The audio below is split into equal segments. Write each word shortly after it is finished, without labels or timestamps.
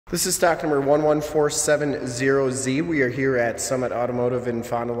This is stock number 11470Z. We are here at Summit Automotive in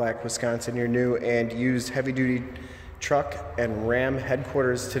Fond du Lac, Wisconsin, your new and used heavy-duty truck and Ram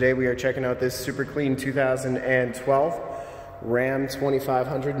headquarters. Today we are checking out this super clean 2012 Ram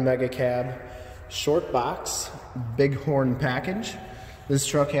 2500 Megacab Shortbox Bighorn package. This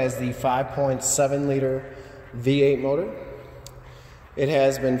truck has the 5.7 liter V8 motor. It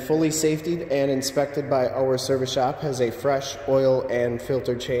has been fully safetied and inspected by our service shop, has a fresh oil and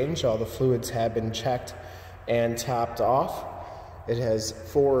filter change. All the fluids have been checked and topped off. It has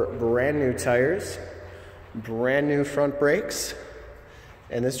 4 brand new tires, brand new front brakes,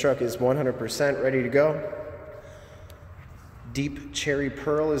 and this truck is 100% ready to go. Deep cherry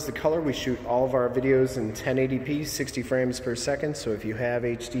pearl is the color. We shoot all of our videos in 1080p, 60 frames per second, so if you have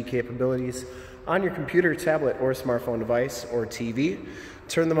HD capabilities on your computer, tablet, or smartphone device, or TV,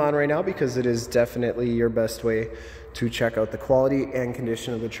 turn them on right now because it is definitely your best way to check out the quality and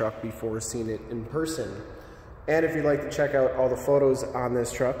condition of the truck before seeing it in person. And if you'd like to check out all the photos on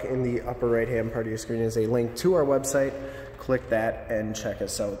this truck, in the upper right hand part of your screen is a link to our website. Click that and check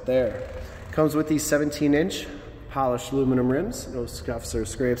us out there. Comes with these 17-inch polished aluminum rims, no scuffs or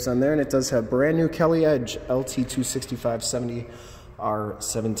scrapes on there, and it does have brand new L.A.T.C.H LT265/70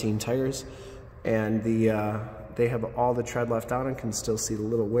 R17 tires. And they have all the tread left on and can still see the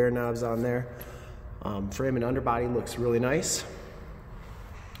little wear knobs on there. Frame and underbody looks really nice.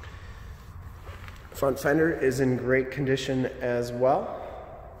 Front fender is in great condition as well.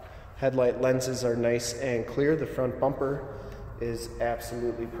 Headlight lenses are nice and clear. The front bumper is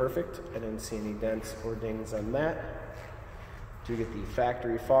absolutely perfect. I didn't see any dents or dings on that. You get the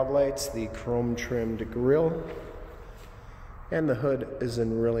factory fog lights, the chrome trimmed grille, and the hood is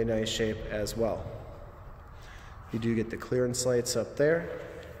in really nice shape as well. You do get the clearance lights up there.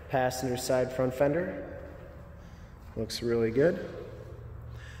 Passenger side front fender looks really good.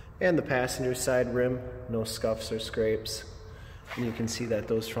 And the passenger side rim, no scuffs or scrapes. And you can see that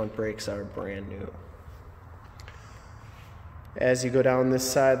those front brakes are brand new. As you go down this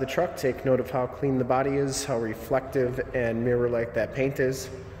side of the truck, take note of how clean the body is, how reflective and mirror-like that paint is.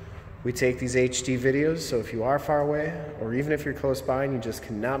 We take these HD videos, so if you are far away, or even if you're close by and you just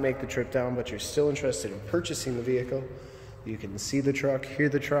cannot make the trip down, but you're still interested in purchasing the vehicle, you can see the truck, hear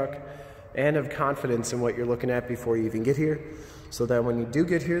the truck, and have confidence in what you're looking at before you even get here, so that when you do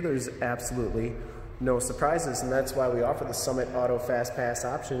get here, there's absolutely no surprises. And that's why we offer the Summit Auto Fast Pass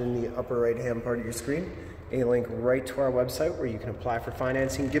option in the upper right-hand part of your screen. A link right to our website where you can apply for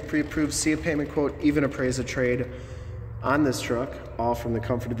financing, get pre-approved, see a payment quote, even appraise a trade on this truck, all from the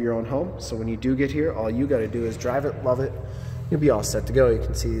comfort of your own home. So when you do get here, all you got to do is drive it, love it, you'll be all set to go. You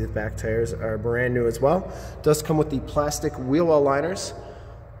can see the back tires are brand new as well. It does come with the plastic wheel well liners.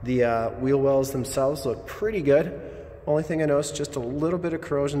 The wheel wells themselves look pretty good. Only thing I noticed, just a little bit of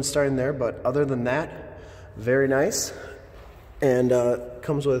corrosion starting there, but other than that, very nice. And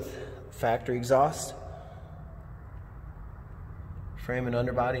comes with factory exhaust. Frame and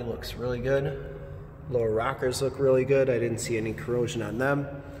underbody looks really good. Lower rockers look really good. I didn't see any corrosion on them.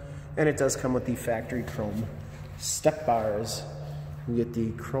 And it does come with the factory chrome step bars. You get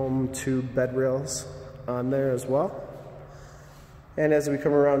the chrome tube bed rails on there as well. And as we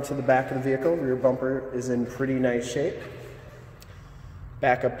come around to the back of the vehicle, rear bumper is in pretty nice shape.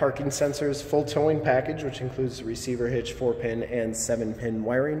 Backup parking sensors, full towing package, which includes the receiver hitch, 4-pin and 7-pin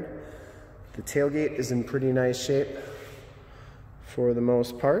wiring. The tailgate is in pretty nice shape for the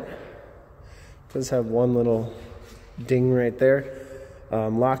most part. Does have one little ding right there.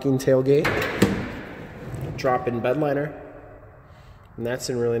 Locking tailgate, drop-in bedliner, and that's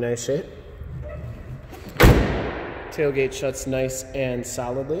in really nice shape. Tailgate shuts nice and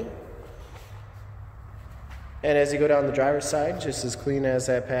solidly. And as you go down the driver's side, just as clean as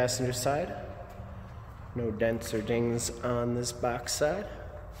that passenger side. No dents or dings on this box side.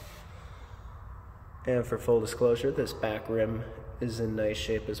 And for full disclosure, this back rim is in nice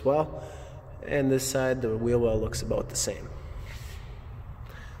shape as well. And this side, the wheel well looks about the same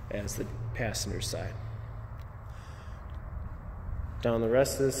as the passenger side. Down the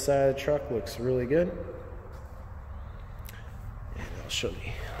rest of this side of the truck looks really good. And I'll show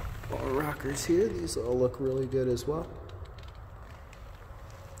you all the rockers here. These all look really good as well.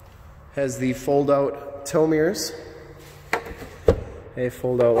 Has the fold-out tow mirrors. They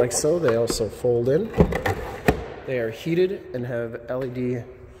fold out like so. They also fold in. They are heated and have LED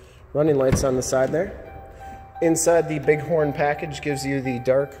running lights on the side there. Inside, the Bighorn package gives you the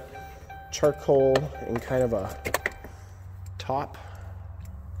dark charcoal and kind of a top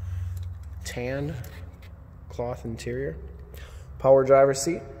tan cloth interior. Power driver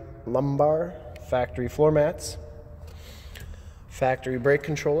seat, lumbar, factory floor mats. Factory brake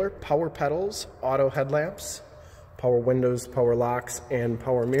controller, power pedals, auto headlamps, power windows, power locks, and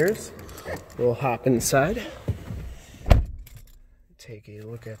power mirrors. We'll hop inside, take a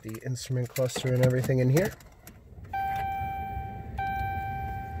look at the instrument cluster and everything in here.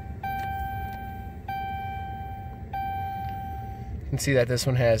 You can see that this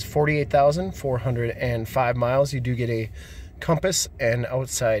one has 48,405 miles. You do get a compass and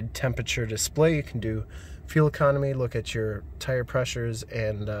outside temperature display. You can do fuel economy, look at your tire pressures,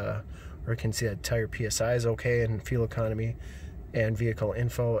 and or you can see that tire PSI is okay, and fuel economy and vehicle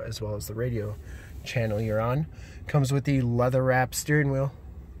info, as well as the radio channel you're on. Comes with the leather wrap steering wheel,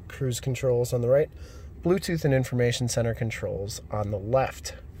 cruise controls on the right, Bluetooth and information center controls on the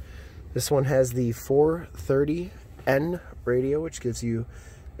left. This one has the 430N radio, which gives you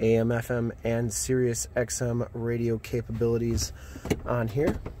AM, FM, and Sirius XM radio capabilities on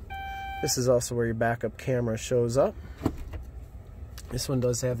here. This is also where your backup camera shows up. This one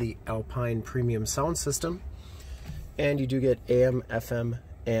does have the Alpine premium sound system, and you do get AM, FM,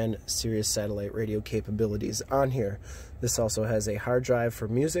 and Sirius satellite radio capabilities on here. This also has a hard drive for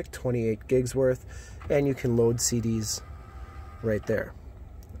music, 28 gigs worth, and you can load CDs right there.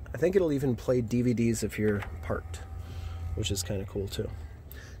 I think it'll even play DVDs if you're parked, which is kind of cool too.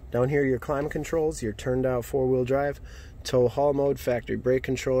 Down here, your climate controls, your turned out 4-wheel drive, tow haul mode, factory brake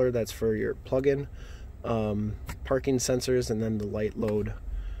controller, that's for your plug-in, parking sensors, and then the light load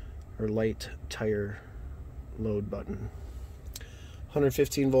or light tire load button.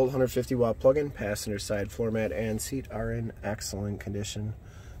 115 volt, 150 watt plug-in, passenger side floor mat and seat are in excellent condition.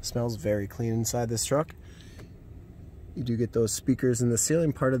 Smells very clean inside this truck. You do get those speakers in the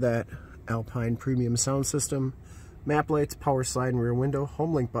ceiling, part of that Alpine premium sound system. Map lights, power slide and rear window,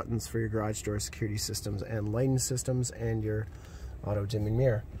 Homelink buttons for your garage door security systems and lighting systems, and your auto dimming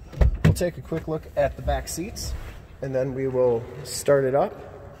mirror. We'll take a quick look at the back seats, and then we will start it up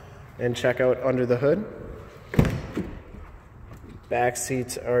and check out under the hood. Back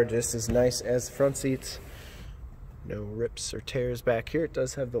seats are just as nice as the front seats. No rips or tears back here. It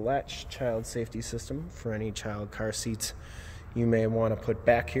does have the Latch child safety system for any child car seats you may want to put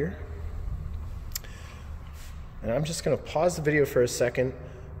back here. And I'm just going to pause the video for a second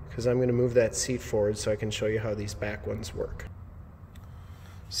because I'm going to move that seat forward so I can show you how these back ones work.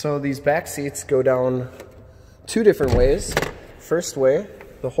 So these back seats go down two different ways. First way,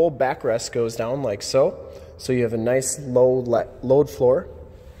 the whole backrest goes down like so. So you have a nice low load floor.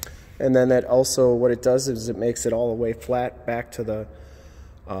 And then that also, what it does is it makes it all the way flat back to the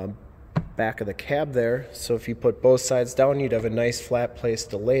back of the cab there. So if you put both sides down, you'd have a nice flat place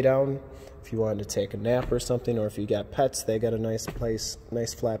to lay down. If you wanted to take a nap or something, or if you got pets, they got a nice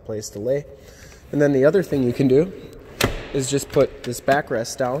flat place to lay. And then the other thing you can do is just put this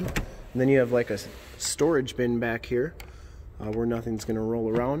backrest down, and then you have like a storage bin back here where nothing's going to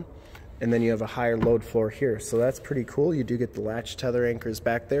roll around, and then you have a higher load floor here. So that's pretty cool. You do get the latch tether anchors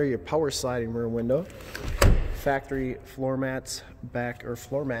back there, your power sliding rear window, factory floor mats back, or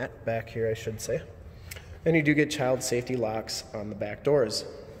floor mat back here I should say, and you do get child safety locks on the back doors.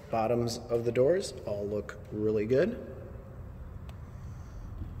 Bottoms of the doors all look really good.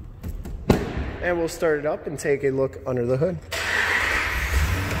 And we'll start it up and take a look under the hood.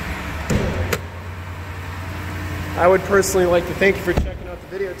 I would personally like to thank you for checking out the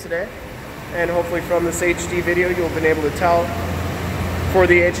video today. And hopefully from this HD video you'll have been able to tell for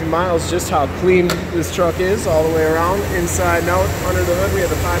the age and miles just how clean this truck is all the way around, inside and out. Under the hood we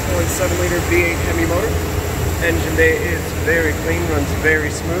have a 5.7 liter V8 Hemi motor. Engine bay is very clean, runs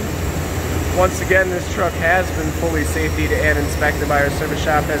very smooth. Once again, this truck has been fully safetied and inspected by our service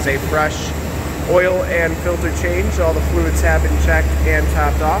shop, has a fresh oil and filter change. All the fluids have been checked and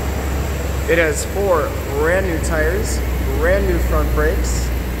topped off. It has 4 brand new tires, brand new front brakes,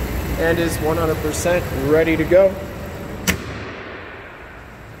 and is 100% ready to go.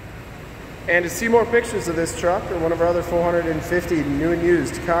 And to see more pictures of this truck or one of our other 450 new and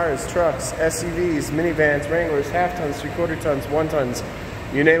used cars, trucks, SUVs, minivans, Wranglers, half tons, 3/4 tons, 1 tons,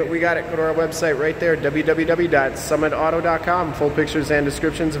 you name it, we got it. Go to our website right there, www.summitauto.com. Full pictures and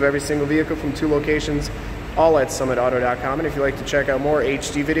descriptions of every single vehicle from 2 locations, all at summitauto.com. And if you'd like to check out more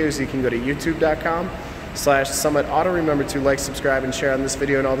HD videos, you can go to youtube.com/summitauto. Remember to like, subscribe, and share on this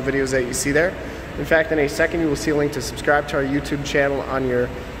video and all the videos that you see there. In fact, in a second, you will see a link to subscribe to our YouTube channel on your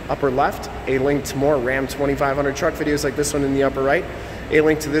upper left, a link to more Ram 2500 truck videos like this one in the upper right, a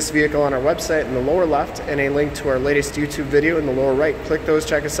link to this vehicle on our website in the lower left, and a link to our latest YouTube video in the lower right. Click those,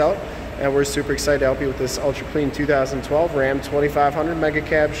 check us out, and we're super excited to help you with this ultra clean 2012 Ram 2500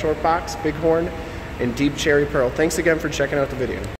 Megacab, Shortbox, Bighorn, and Deep Cherry Pearl. Thanks again for checking out the video.